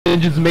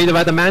engine's made of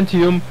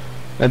adamantium,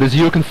 and the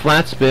Zero can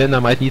flat spin. I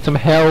might need some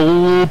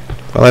help.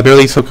 Well, I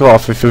barely took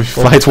off. If you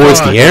fly towards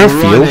the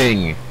airfield...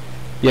 Running.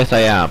 Yes, I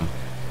am.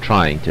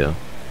 Trying to.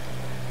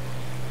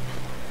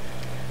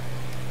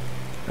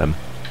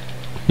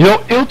 You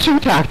know,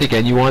 IL-2 tactic,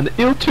 anyone?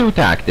 IL-2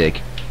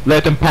 tactic.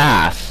 Let them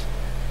pass.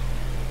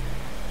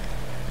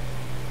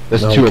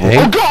 There's two of them.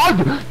 Oh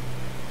God!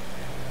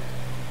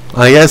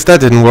 I guess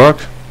that didn't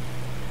work.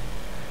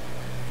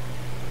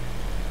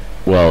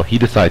 Well, he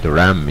decided to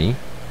ram me.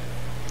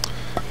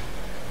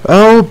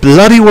 Oh,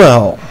 bloody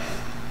well.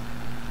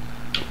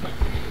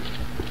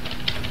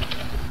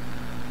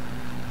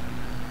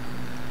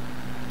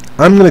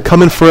 I'm gonna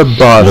come in for a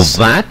buzz.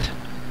 Well, that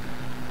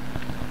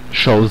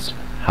shows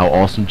how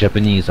awesome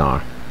Japanese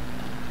are.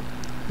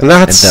 And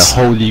that's... And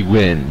the holy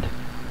wind.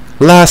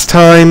 Last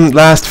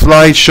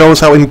flight shows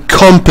how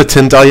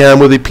incompetent I am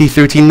with the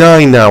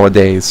P-39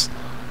 nowadays.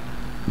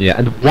 Yeah,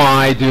 and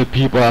why do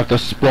people have to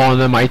spawn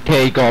in my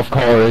takeoff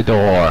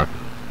corridor?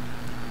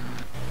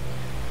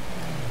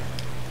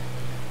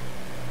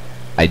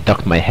 I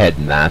ducked my head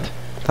in that.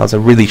 That was a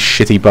really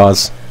shitty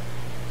buzz.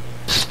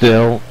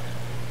 Still.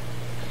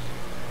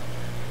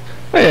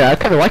 Hey, yeah, I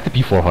kinda like the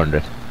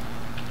P-400.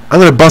 I'm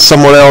gonna buzz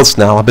someone else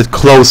now, a bit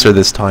closer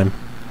this time.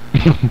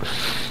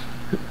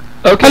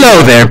 Okay.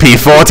 Hello there,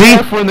 P-40!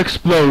 Prepare for an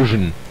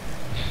explosion.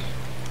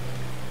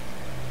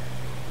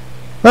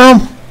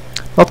 Well,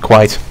 not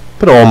quite,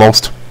 but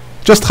almost.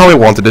 Just how I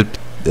wanted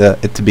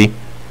it to be.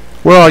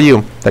 Where are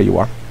you? There you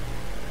are.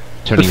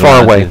 Turning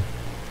far away.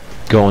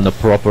 Go on the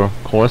proper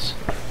course.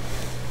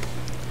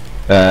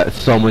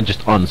 Someone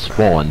just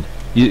unspawned.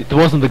 It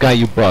wasn't the guy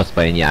you buzzed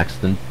by any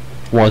accident,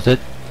 was it?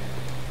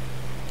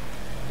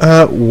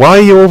 Why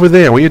are you over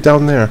there? Why are you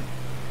down there?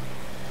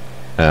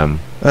 I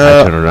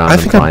turn around. I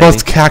think I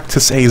buzzed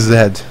Cactus AZ.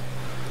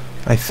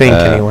 I think,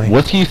 anyway.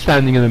 Was he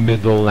standing in the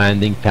middle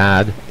landing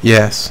pad?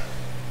 Yes.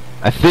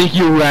 I think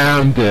you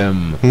rammed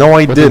him. No,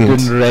 I but didn't. It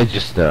didn't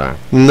register.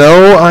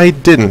 No, I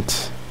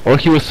didn't. Or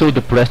he was so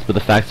depressed with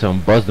the fact that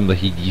someone buzzed him that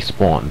he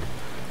despawned.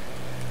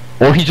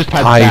 Or he just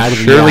had I bad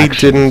surely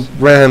reactions. didn't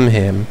ram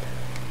him.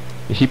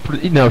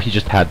 No, he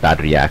just had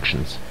bad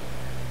reactions.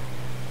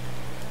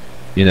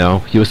 You know,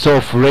 he was so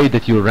afraid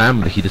that you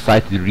rammed that he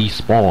decided to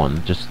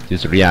respawn. Just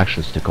his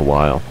reactions took a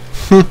while.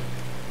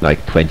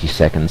 Like 20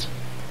 seconds.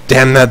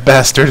 Damn that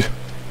bastard.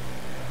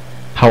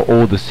 How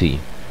old is he?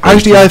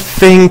 Actually, I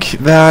think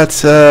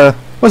that,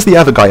 was the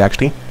other guy,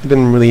 actually. He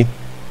didn't really,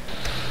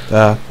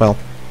 well,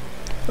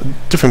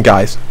 different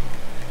guys.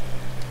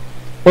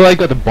 Well, I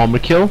got a bomber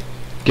kill.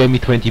 Gave me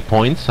 20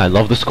 points. I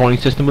love the scoring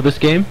system of this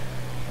game.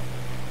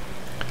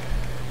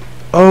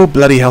 Oh,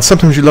 bloody hell.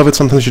 Sometimes you love it,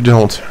 sometimes you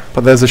don't.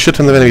 But there's a shit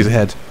ton of enemies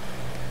ahead.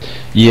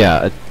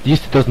 Yeah, at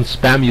least it doesn't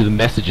spam you with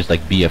messages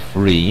like be a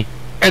free.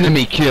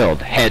 Enemy killed.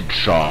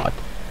 Headshot.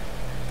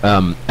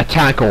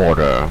 Attack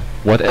order.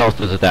 What else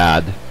does it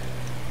add?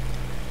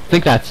 I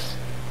think that's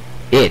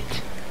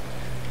it.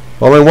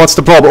 Well, then what's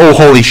the problem? Oh,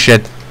 holy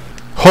shit.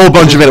 Whole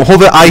bunch of it. Whole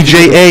the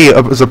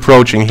IJA is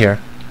approaching here.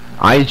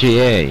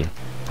 IJA.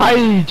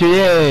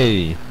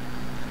 IJA!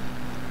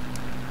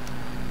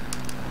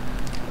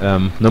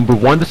 Number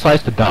one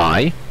decides to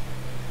die.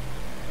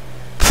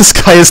 This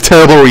guy has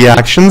terrible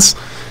reactions.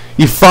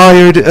 He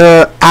fired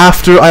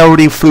after I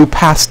already flew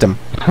past him.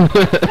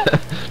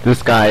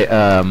 This guy,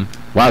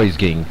 wow, he's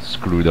getting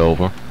screwed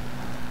over.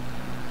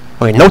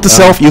 Okay, note to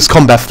self, use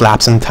combat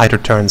flaps and tighter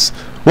turns.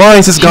 Why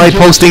is this guy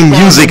posting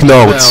music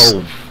notes?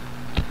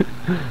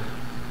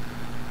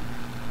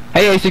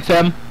 Hey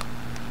A6M!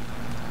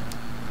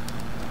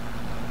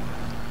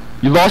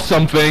 You lost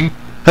something!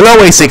 Hello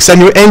A6M,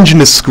 your engine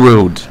is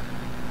screwed.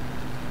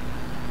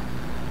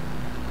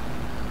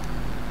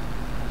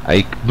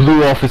 I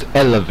blew off his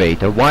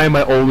elevator. Why am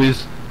I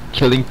always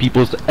killing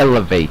people's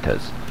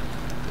elevators?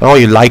 Oh,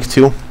 you like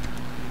to?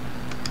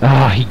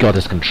 Ah, he got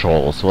his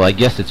controls. Well, I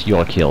guess it's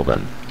your kill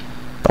then.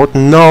 Don't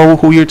know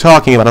who you're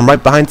talking about. I'm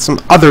right behind some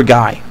other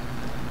guy.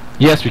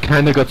 Yes, we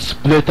kinda got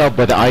split up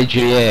by the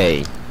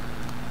IJA.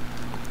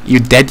 You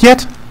dead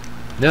yet?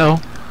 No.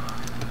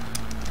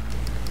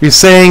 You're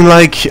saying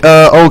like,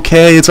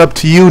 okay, it's up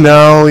to you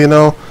now, you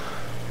know?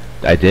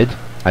 I did.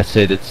 I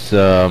said it's,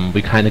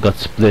 we kinda got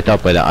split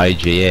up by the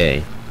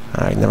IJA.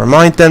 Alright, never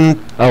mind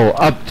then. Oh,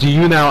 up to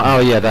you now? Oh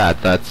yeah,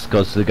 that's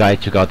because the guy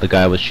took out the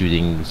guy who was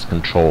shooting his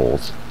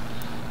controls.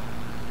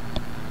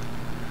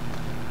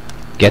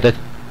 Get it?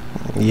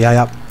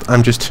 Yeah,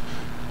 I'm just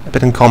a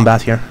bit in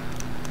combat here.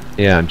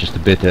 Yeah, I'm just a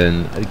bit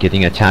in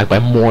getting attacked by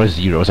more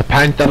zeros.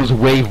 Apparently that was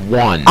wave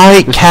 1.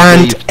 I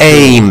can't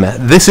aim.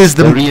 This is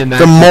the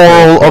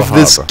moral of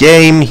this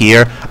game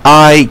here.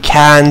 I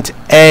can't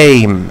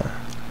aim.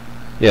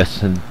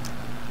 Yes, and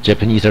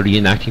Japanese are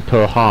reenacting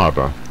Pearl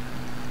Harbor.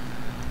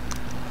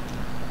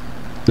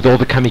 With all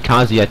the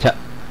kamikaze attack.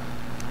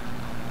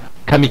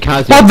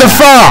 What the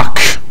fuck?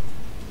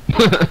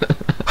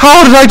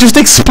 How did I just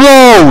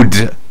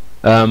explode?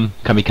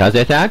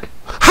 Kamikaze attack?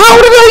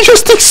 How did I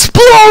just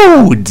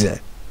explode?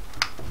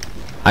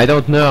 I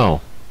don't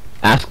know.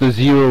 Ask the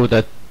zero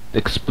that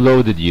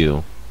exploded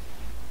you.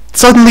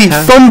 Suddenly,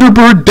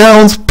 Thunderbird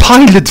downs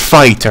pilot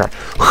fighter.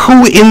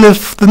 Who in the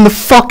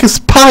fuck is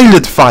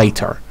pilot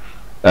fighter?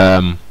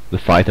 The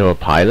fighter or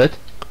pilot?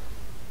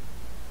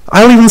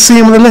 I don't even see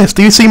him on the list.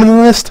 Do you see him on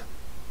the list?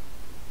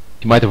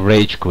 He might have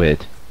rage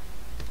quit.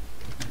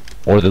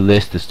 Or the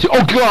list is too—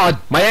 oh god!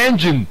 My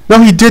engine!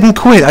 No, he didn't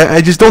quit.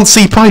 I just don't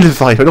see pilot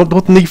fighter. I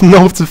don't even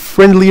know if it's a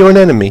friendly or an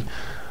enemy.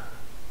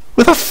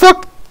 What the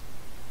fuck?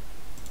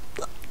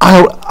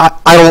 I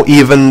don't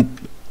even...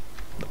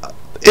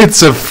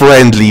 It's a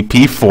friendly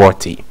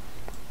P-40.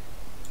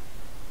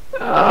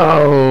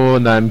 Oh,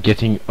 and I'm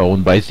getting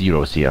owned by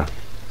zeros here.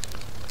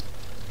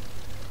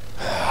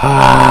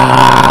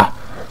 Ah.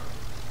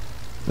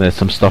 There's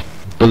some stuff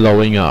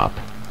blowing up.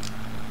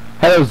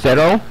 Hello,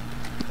 Zero.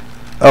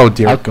 Oh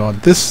dear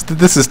God, this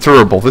is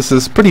terrible. This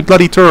is pretty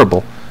bloody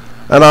terrible,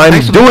 and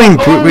I'm doing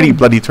pretty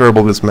bloody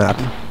terrible this map.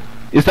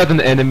 Is that an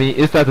enemy?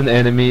 Is that an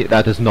enemy?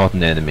 That is not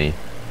an enemy.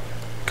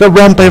 Got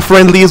rammed by a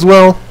friendly as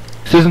well.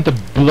 This isn't a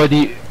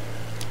bloody...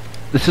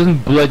 This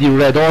isn't bloody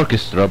Red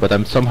Orchestra, but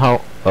I'm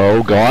somehow...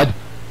 Oh god.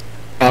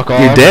 Fuck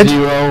off, You're dead?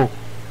 Zero.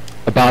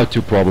 About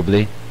to,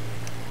 probably.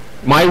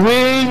 My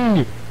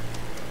wing!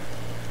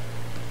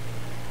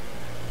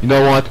 You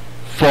know what?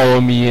 Follow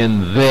me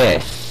in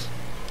this.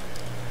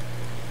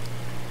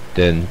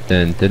 Dun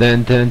dun dun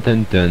dun dun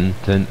dun dun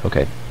dun.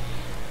 Okay.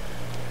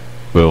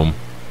 Boom.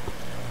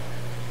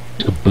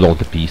 Just blown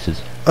to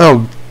pieces.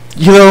 Oh,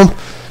 you know,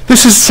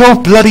 this is so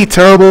bloody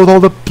terrible with all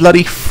the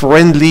bloody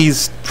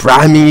friendlies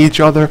ramming each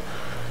other.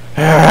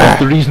 That's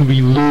the reason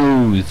we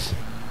lose.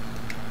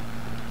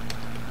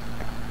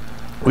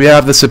 We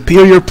have the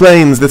superior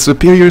planes, the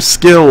superior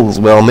skills.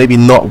 Well, maybe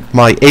not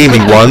my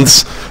aiming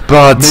ones,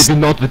 but... Maybe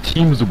not the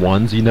team's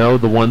ones, you know,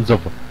 the ones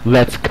of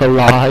let's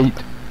collide.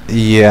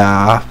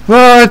 Yeah,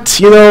 but,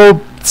 you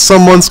know,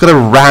 someone's got a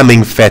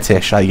ramming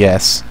fetish, I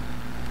guess.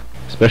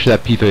 Especially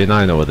that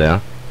P-39 over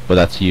there, but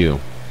that's you.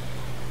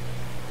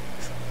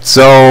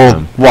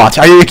 So, what?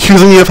 Are you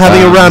accusing me of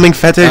having a ramming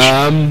fetish?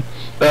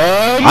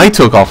 I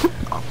took off.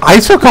 I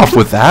took off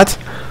with that.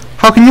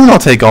 How can you not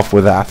take off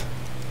with that?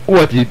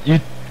 What, you...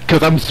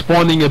 Because I'm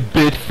spawning a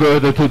bit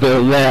further to the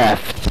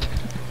left.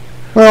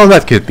 Well,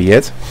 that could be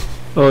it.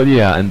 Oh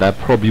yeah, and I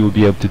probably will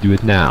be able to do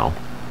it now.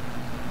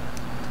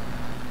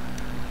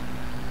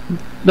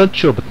 Not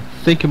sure, but I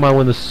think I might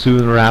want to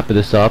soon wrap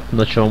this up.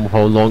 Not sure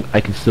how long I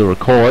can still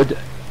record.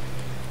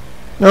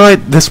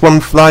 Alright, this one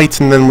flight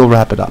and then we'll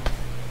wrap it up.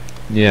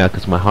 Yeah,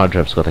 because my hard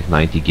drive's got like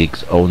 90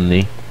 gigs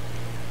only.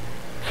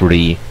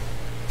 Free.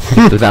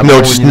 No,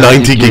 just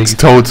 90 gigs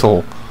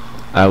total.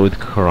 I would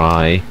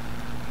cry.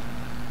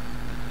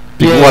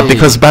 What,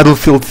 because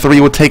Battlefield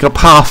 3 would take up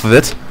half of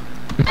it?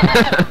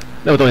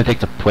 No, it only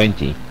takes up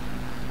 27.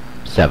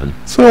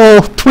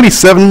 So,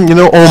 27, you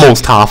know,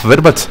 almost half of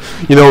it, but,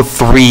 you know,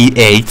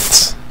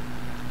 3/8.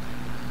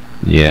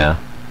 Yeah.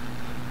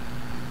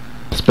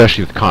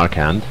 Especially with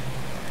Karkand.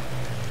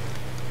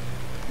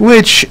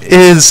 Which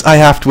is, I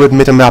have to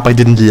admit, a map I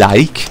didn't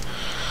like.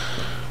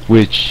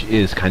 Which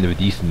is kind of a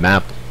decent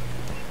map.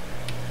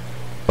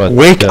 But,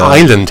 Wake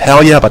Island,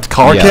 hell yeah, but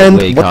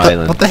Karkand?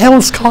 Yeah, what the hell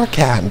is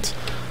Karkand?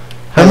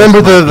 I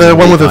remember the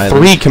one with the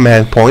 3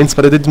 command points,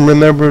 but I didn't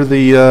remember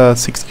the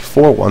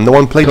 64 one. No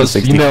one played the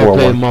 64 you never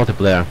played one.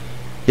 multiplayer.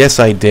 Yes,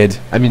 I did.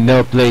 I mean,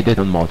 never played it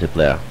on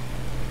multiplayer.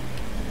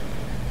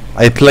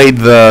 I played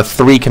the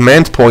 3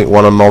 command point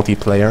one on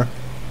multiplayer.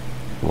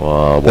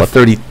 Whoa, The what?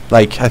 30,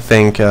 like, I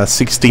think,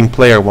 16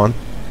 player one.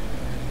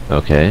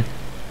 Okay.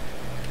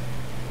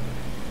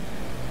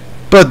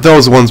 But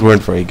those ones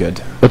weren't very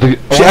good. But the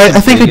See, I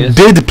think I is,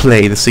 did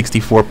play the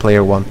 64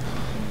 player one.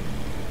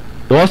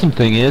 The awesome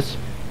thing is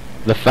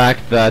the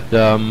fact that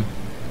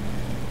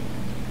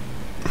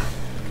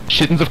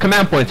shittens of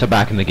command points are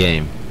back in the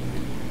game.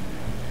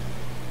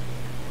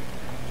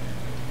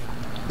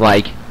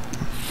 Like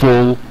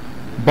full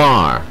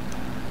bar.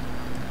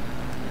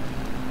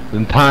 The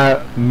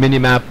entire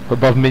minimap,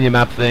 above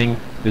minimap thing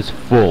is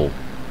full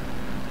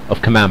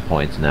of command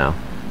points now.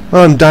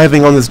 Oh, I'm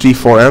diving on this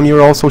G4M.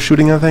 You're also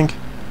shooting, I think.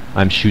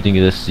 I'm shooting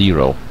this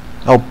 0.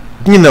 Oh,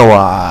 you know,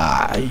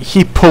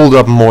 he pulled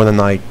up more than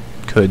I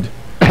could.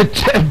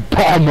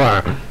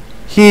 Bomber!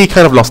 He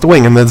kind of lost the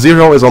wing, and the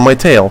 0 is on my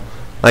tail.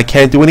 I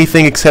can't do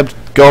anything except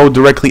go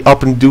directly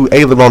up and do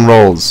aileron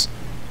rolls.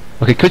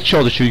 Okay, quit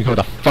shoulder shooting, who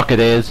the fuck it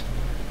is.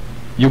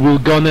 You will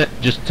gun it,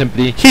 just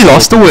simply... He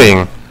lost the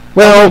wing.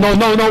 Well...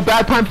 No,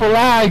 bad time for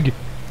lag!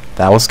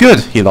 That was good.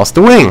 He lost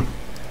the wing.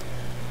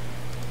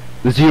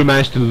 The 0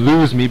 managed to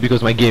lose me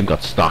because my game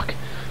got stuck.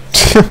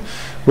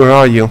 Where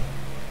are you?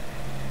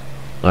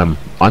 I'm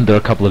under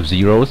a couple of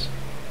zeros.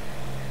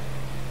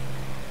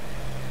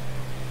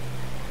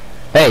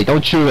 Hey,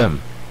 don't shoot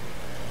him!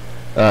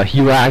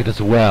 He lagged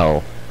as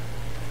well.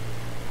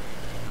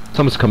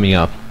 Someone's coming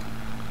up.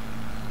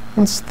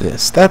 What's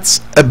this?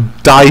 That's a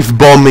dive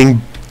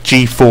bombing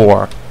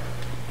G4.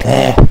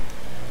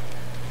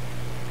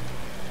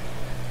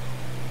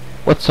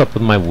 What's up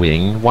with my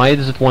wing? Why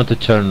does it want to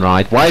turn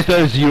right? Why is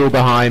there a 0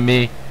 behind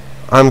me?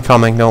 I'm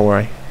coming, don't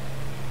worry.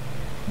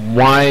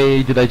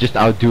 Why did I just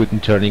outdo it in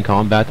turning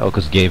combat? Oh,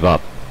 'cause it gave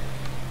up.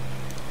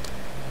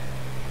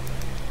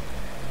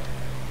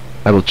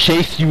 I will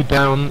chase you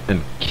down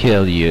and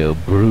kill you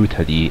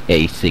brutally,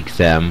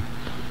 A6M.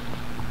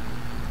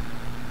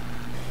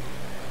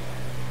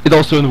 It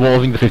also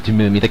involving the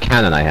 50mm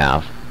cannon I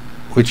have.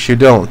 Which you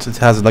don't. It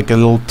has like a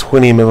little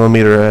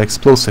 20mm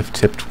explosive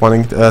tipped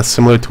one,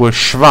 similar to a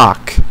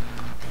schwach.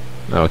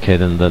 Okay,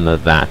 then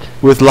that.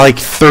 With like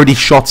 30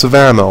 shots of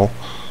ammo.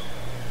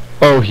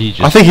 Oh, he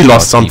just... I think he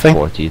lost something.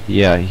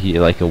 Yeah, he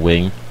like a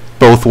wing.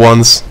 Both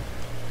ones.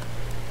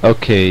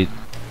 Okay,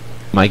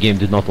 my game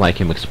did not like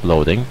him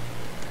exploding.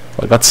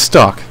 I got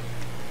stuck.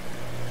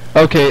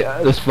 Okay,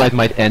 this flight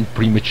might end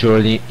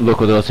prematurely.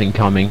 Look what else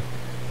incoming.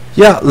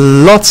 Yeah,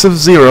 lots of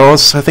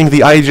zeros. I think the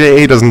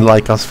IJA doesn't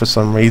like us for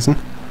some reason.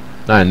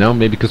 I don't know,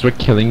 maybe because we're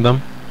killing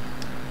them.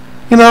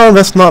 You know,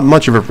 that's not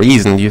much of a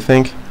reason, do you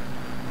think?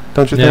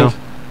 Don't you think?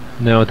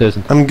 No, it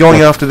isn't. I'm going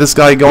after this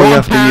guy, going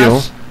after you.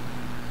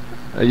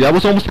 Yeah, that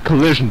was almost a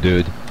collision,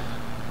 dude.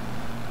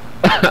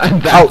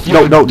 Oh,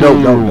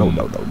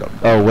 no.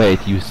 Oh,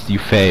 wait, you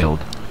failed.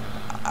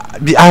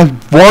 I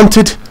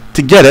wanted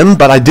to get him,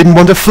 but I didn't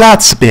want a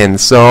flat spin,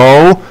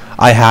 so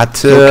I had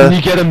to... So can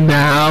you get him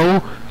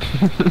now?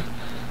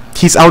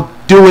 He's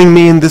outdoing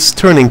me in this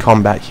turning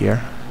combat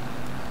here.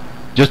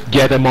 Just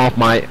get him off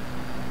my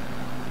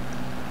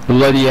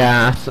bloody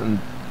ass and...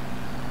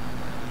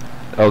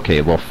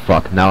 Okay, well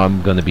fuck, now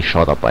I'm gonna be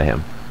shot up by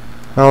him.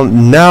 Well,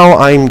 now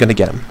I'm gonna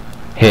get him.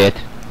 Hit.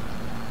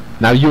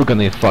 Now you're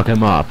gonna fuck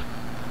him up.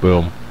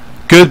 Boom.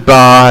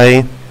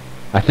 Goodbye.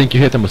 I think you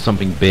hit him with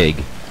something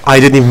big. I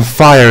didn't even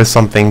fire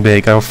something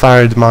big, I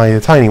fired my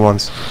tiny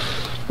ones.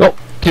 Oh,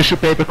 tissue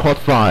paper caught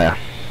fire.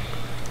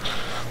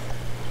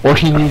 Or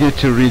he needed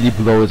to really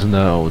blow his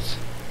nose.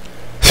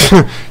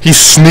 He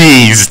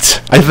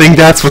sneezed. I think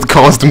that's what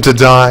caused him to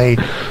die.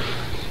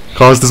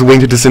 Caused his wing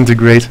to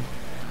disintegrate.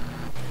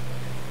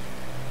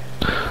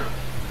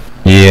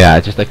 Yeah,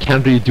 just I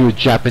can't really do a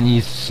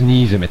Japanese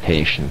sneeze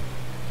imitation.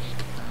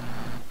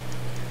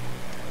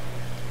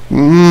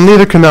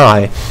 Neither can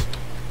I.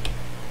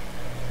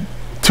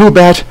 Too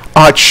bad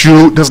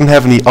Achoo doesn't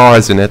have any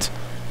R's in it.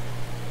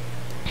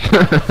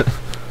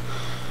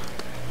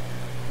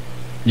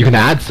 You can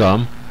add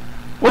some.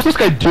 What's this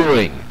guy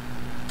doing?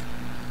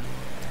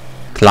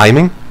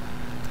 Climbing?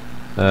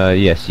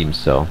 Yeah, seems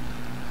so.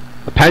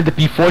 Apparently the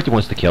P-40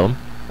 wants to kill him.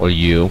 Or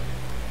you.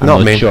 I'm not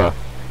not me. sure.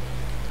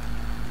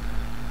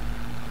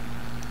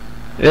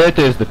 It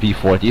is the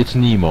P-40, it's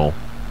Nemo. I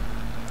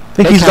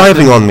think Hey, he's Captain.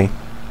 diving on me.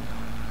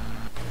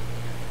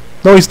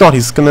 No, he's not.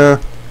 He's gonna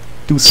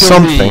do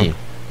something. Me.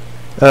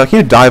 Can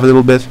you dive a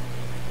little bit?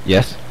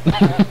 Yes.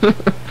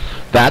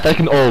 That I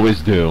can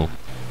always do.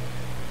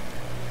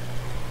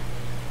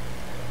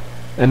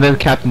 And then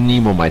Captain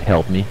Nemo might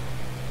help me.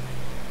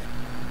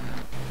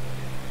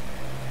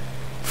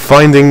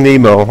 Finding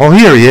Nemo. Oh,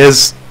 here he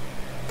is.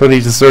 Don't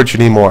need to search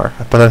anymore.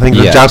 But I think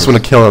the Yeah, Japs just-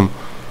 want to kill him.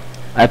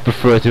 I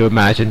prefer to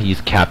imagine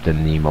he's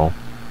Captain Nemo.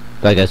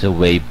 That guy's a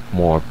way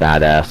more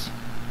badass.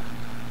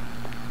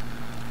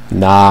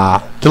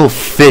 Nah. Little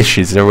fish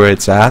is where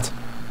it's at.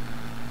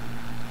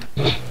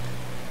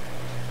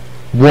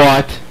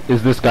 What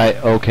is this guy?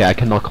 Okay, I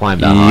cannot climb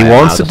that high. He I'm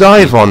wants out to of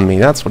dive speed. on me.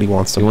 That's what he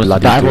wants to He wants to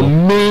bloody dive do.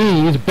 on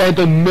me. He's bent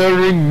on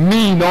murdering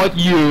me, not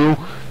you.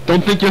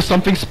 Don't think you're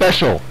something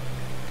special.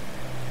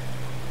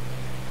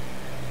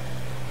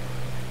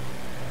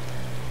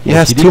 He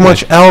has he too did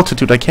much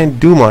altitude. I can't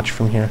do much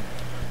from here.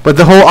 But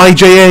the whole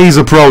IJA is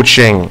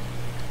approaching.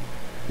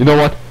 You know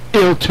what?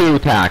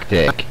 IL-2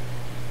 tactic.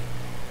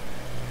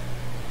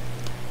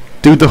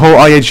 Dude, the whole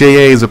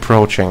IJA is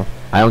approaching.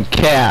 I don't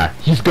care.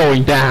 He's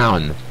going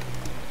down.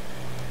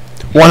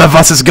 One of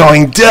us is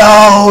going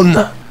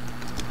down!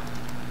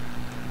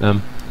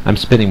 I'm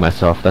spinning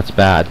myself. That's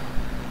bad.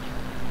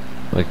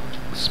 Like,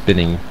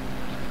 spinning.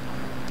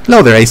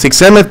 Hello there,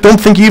 A6M. I don't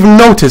think you even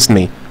noticed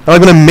me.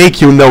 I'm gonna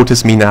make you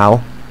notice me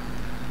now.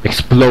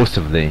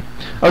 Explosively.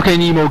 Okay,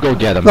 Nemo, go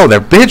get him. Hello there,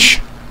 bitch.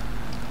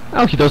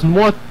 Oh, he doesn't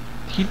want...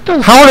 He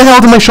does... How the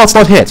hell did my shots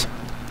not hit?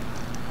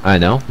 I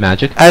know.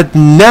 Magic.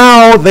 And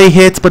now they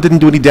hit but didn't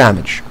do any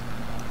damage.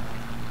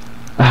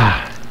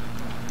 Ah.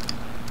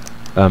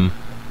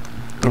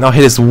 Now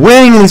hit his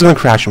wing and he's gonna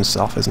crash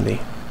himself, isn't he?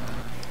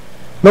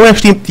 No,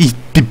 actually, he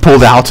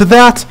pulled out of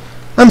that?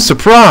 I'm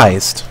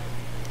surprised.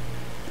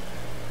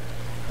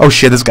 Oh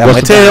shit, there's a guy on my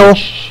What's the tail.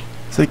 damage?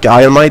 There's a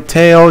guy on my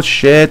tail.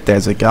 Shit,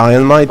 there's a guy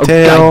on my Oh,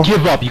 tail. God,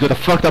 give up. You got a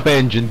fucked up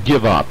engine.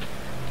 Give up.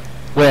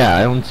 Where?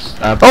 I don't...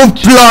 Oh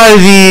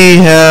bloody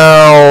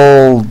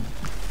hell!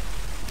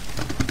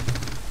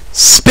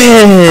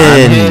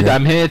 Spin!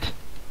 I'm hit.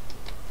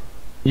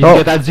 You Oh,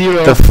 get that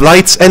zero. the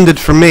flight's ended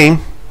for me.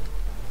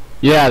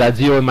 Yeah, that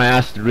zero in my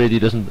ass really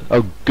doesn't...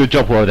 Oh, good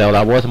job, Rodell.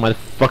 That was... I might have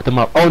fucked him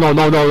up. Oh, no,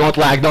 not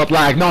lag,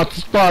 not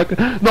stuck,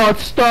 not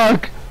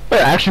stuck. Wait,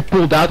 I actually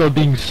pulled out of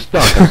being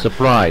stuck. I'm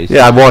surprised.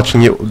 Yeah, I'm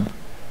watching you.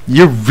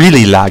 You're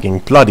really lagging.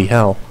 Bloody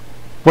hell.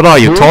 What are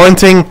you, Who?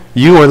 taunting?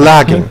 You are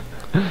lagging.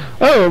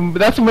 Oh,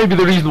 that's maybe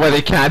the reason why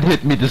they can't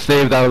hit me to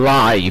save their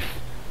life.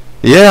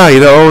 Yeah, you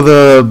know,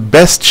 the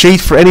best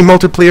cheat for any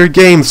multiplayer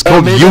games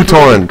called maybe I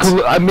forgot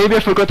uTorrent. to maybe I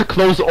forgot to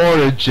close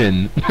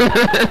Origin.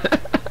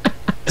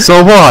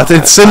 So what?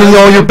 It's sending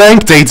all your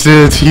bank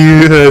data to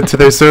you to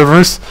their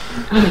servers.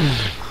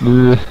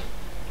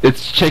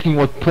 It's checking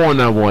what porn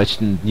I watched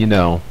and, you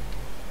know,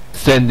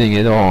 sending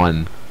it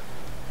on.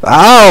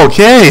 Ah,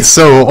 okay.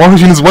 So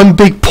Origin is one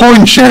big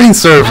porn sharing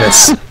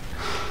service.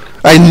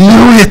 I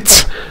knew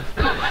it.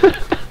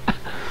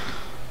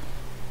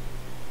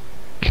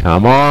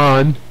 Come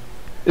on.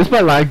 Is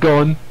my lag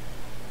going?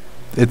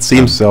 It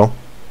seems so.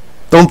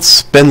 Don't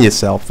spin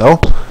yourself, though.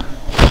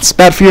 It's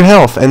bad for your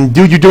health. And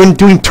dude, you're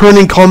doing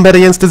turning combat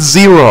against a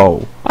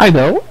 0. I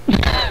know.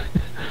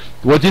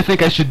 What do you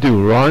think I should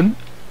do? Run?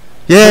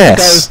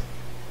 Yes.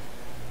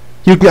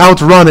 You can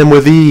outrun him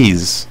with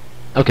ease.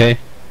 Okay.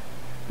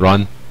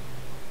 Run.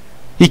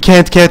 He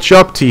can't catch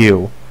up to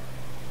you.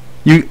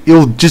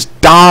 You'll just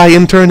die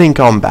in turning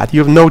combat. You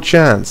have no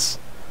chance.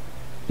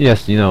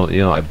 Yes, you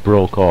know, I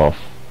broke off.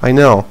 I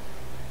know.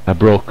 I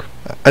broke.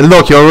 And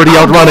look, you're already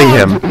outrunning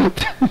him.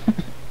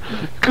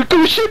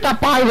 Go shoot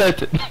that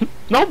pilot!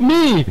 Not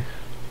me!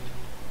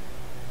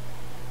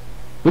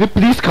 Will you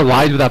please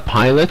collide with that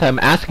pilot? I'm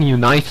asking you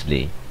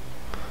nicely.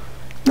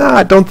 Nah,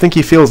 I don't think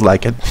he feels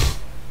like it.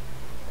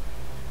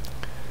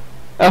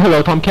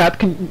 Hello, Tomcat.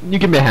 Can you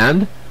give me a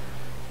hand?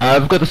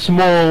 I've got a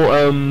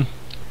small,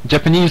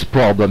 Japanese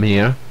problem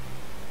here.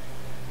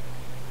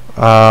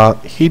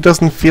 He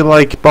doesn't feel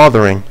like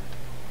bothering.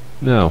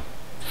 No.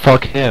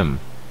 Fuck him.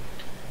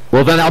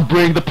 Well, then I'll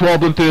bring the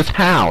problem to his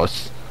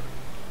house.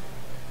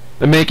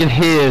 And make it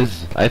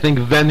his. I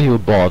think then he'll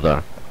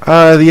bother.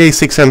 The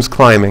A6M's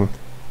climbing.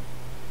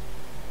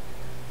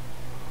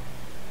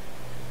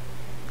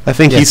 I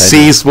think he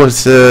sees what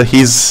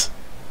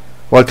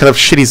kind of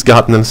shit he's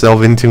gotten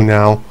himself into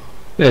now.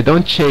 Yeah,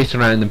 don't chase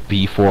random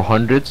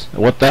P400s.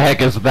 What the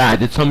heck is that?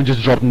 Did someone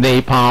just drop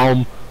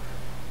napalm?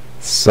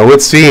 So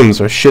it seems,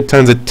 or shit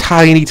tons of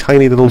tiny,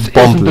 tiny little This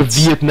isn't the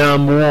bomblets.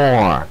 Vietnam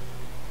War.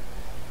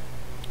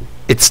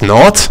 It's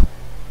not?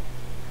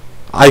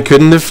 I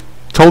couldn't have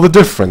told the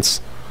difference.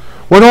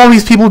 What are all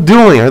these people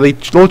doing? Are they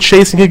all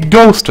chasing a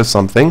ghost or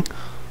something?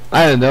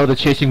 I don't know, they're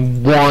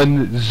chasing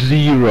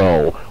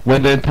 1-0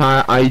 when the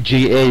entire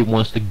IGA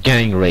wants to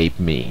gang rape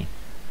me.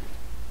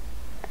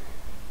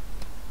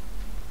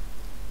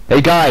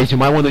 Hey guys, you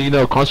might want to, you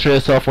know, concentrate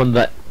yourself on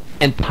the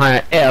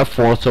entire Air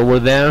Force over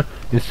there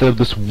instead of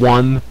this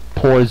one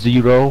poor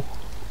 0.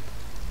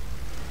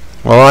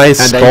 Well, I And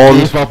spawned. I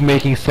gave up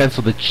making sense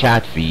of the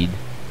chat feed.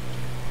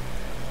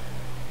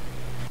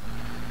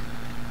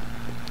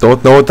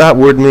 Don't know what that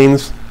word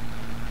means.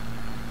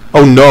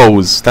 Oh,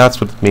 nose. That's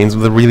what it means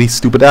with a really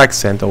stupid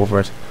accent over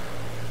it.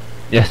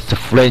 Yes, it's a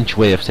French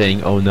way of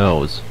saying oh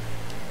noes.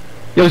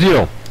 Yo,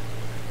 0.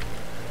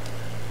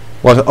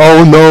 What?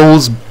 Oh,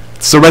 nose.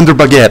 Surrender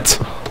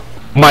baguette.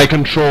 My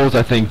controls,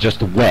 I think,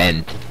 just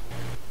went.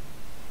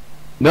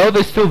 No,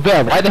 they're still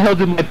there. Why the hell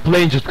did my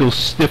plane just go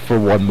stiff for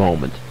one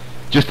moment?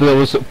 Just as I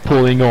was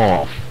pulling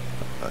off.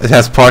 It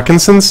has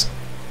Parkinson's?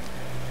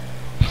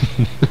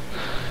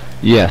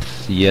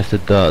 Yes, yes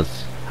it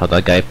does. How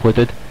that guy put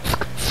it.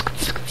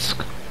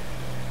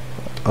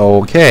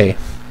 Okay.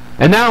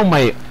 And now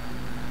my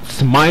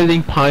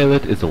smiling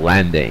pilot is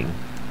landing.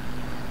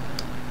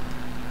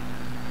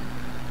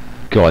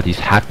 God, he's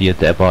happy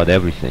about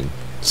everything.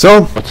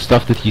 So, What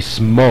stuff did he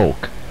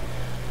smoke?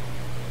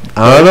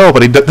 I don't know,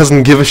 but he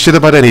doesn't give a shit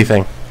about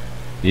anything.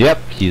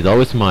 Yep, he's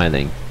always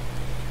smiling.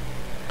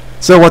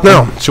 So, what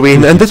now? Should we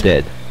end it?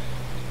 Dead.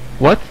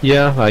 What?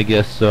 Yeah, I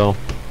guess so.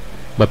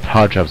 My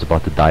power drive's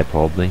about to die,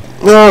 probably.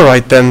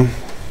 Alright then.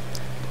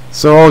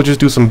 So I'll just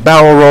do some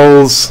barrel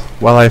rolls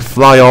while I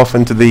fly off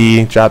into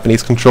the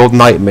Japanese-controlled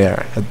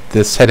nightmare at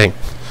this heading.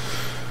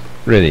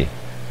 Really?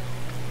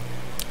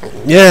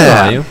 Yeah. Where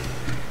are you?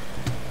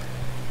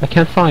 I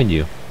can't find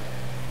you.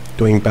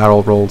 Doing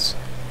barrel rolls.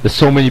 There's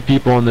so many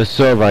people on this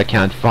server, I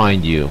can't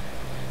find you.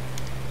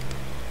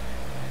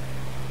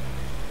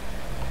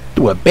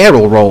 Do a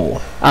barrel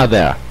roll. Ah,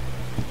 there.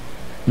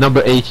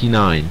 Number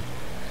 89.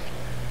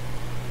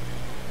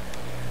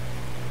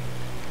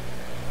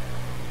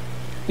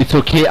 It's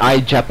okay,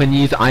 I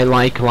Japanese, I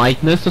like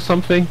lightness or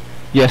something?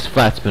 Yes,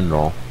 flat spin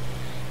roll.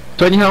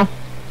 So anyhow,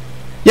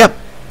 Yep.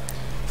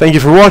 Thank you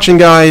for watching,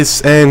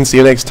 guys, and see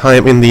you next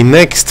time in the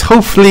next,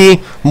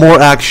 hopefully, more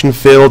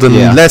action-filled and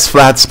less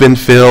flat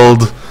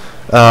spin-filled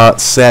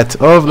set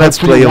of Let's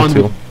Play one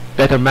IL-2. with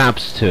better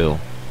maps too.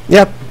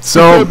 Yep,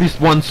 so, At least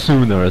one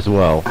sooner as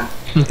well.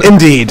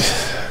 indeed.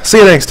 See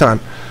you next time.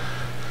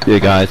 See you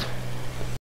guys.